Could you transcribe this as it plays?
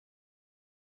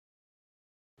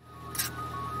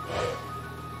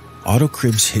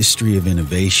AutoCrib's history of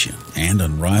innovation and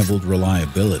unrivaled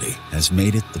reliability has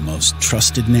made it the most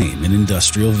trusted name in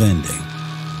industrial vending.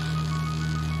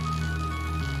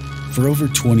 For over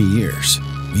 20 years,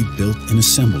 we've built and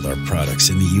assembled our products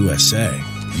in the USA.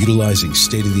 Utilizing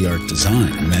state-of-the-art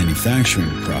design and manufacturing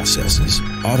processes,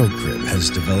 AutoCrib has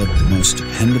developed the most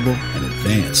dependable and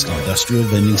advanced industrial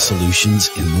vending solutions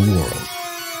in the world.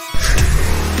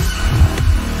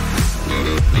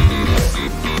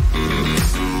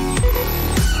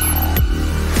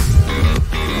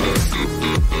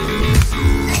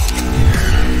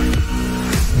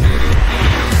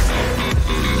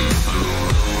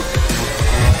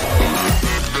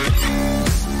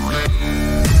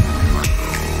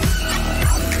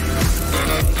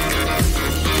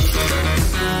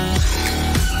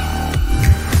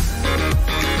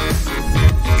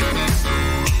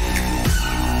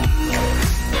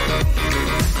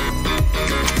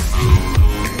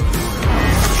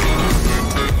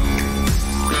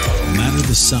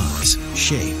 The size,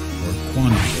 shape, or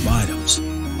quantity of items,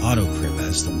 AutoCrib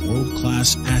has the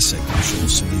world-class asset control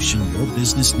solution your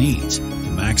business needs to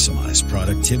maximize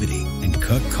productivity and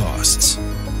cut costs.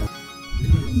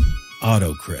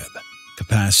 AutoCrib.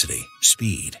 Capacity,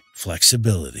 speed,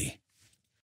 flexibility.